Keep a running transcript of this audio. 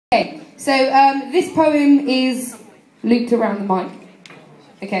Okay, so this poem is looped around the mic.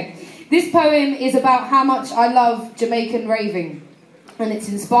 Okay, this poem is about how much I love Jamaican raving, and it's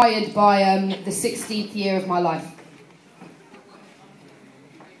inspired by the 16th year of my life.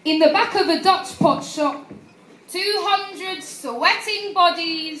 In the back of a Dutch pot shop, 200 sweating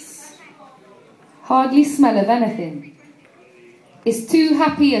bodies hardly smell of anything. It's too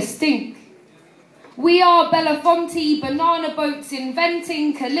happy a stink. We are Belafonte banana boats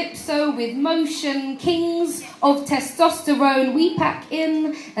inventing calypso with motion, kings of testosterone. We pack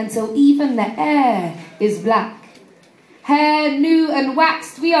in until even the air is black. Hair new and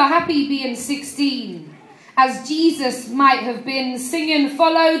waxed, we are happy being 16. As Jesus might have been, singing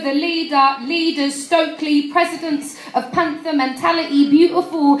follow the leader, leaders Stokely, presidents of Panther mentality,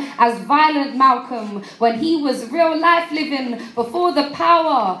 beautiful as violent Malcolm when he was real life living before the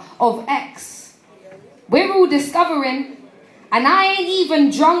power of X. We're all discovering, and I ain't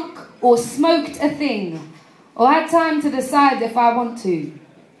even drunk or smoked a thing, or had time to decide if I want to.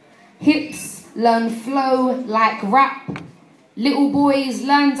 Hips learn flow like rap. Little boys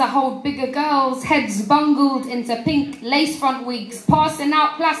learn to hold bigger girls, heads bungled into pink lace front wigs, passing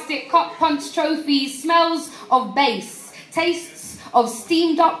out plastic cup punch trophies, smells of bass, tastes of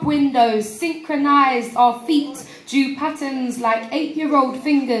steamed up windows, synchronized our feet, drew patterns like 8-year-old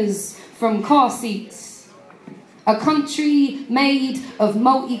fingers from car seats. A country made of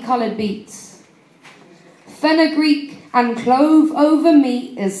multicolored beats. Fenugreek and clove over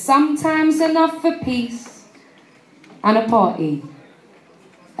meat is sometimes enough for peace and a party.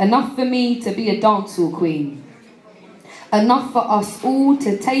 Enough for me to be a dancehall queen. Enough for us all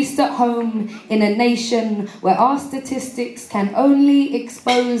to taste at home in a nation where our statistics can only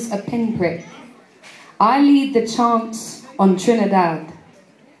expose a pinprick. I lead the chants on Trinidad.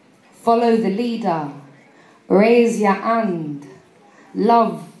 Follow the leader. Raise your hand.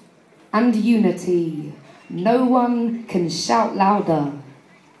 Love and unity. No one can shout louder,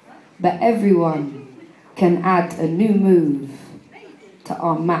 but everyone can add a new move to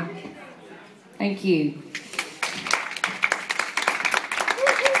our map. Thank you.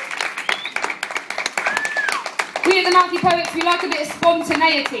 We at the Mouthy Poets, we like a bit of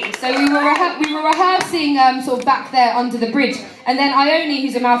spontaneity. So we were rehearsing sort of back there under the bridge. And then Ione,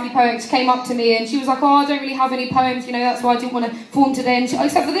 who's a Mouthy Poet, came up to me and she was like, oh, I don't really have any poems, you know, that's why I didn't want to perform today. And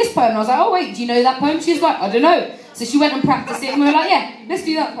except for this poem. And I was like, oh, wait, do you know that poem? She was like, I don't know. So she went and practiced it and we were like, yeah, let's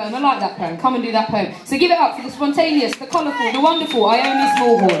do that poem. I like that poem. Come and do that poem. So give it up for the spontaneous, the colourful, the wonderful Ione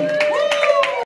Smallhorn.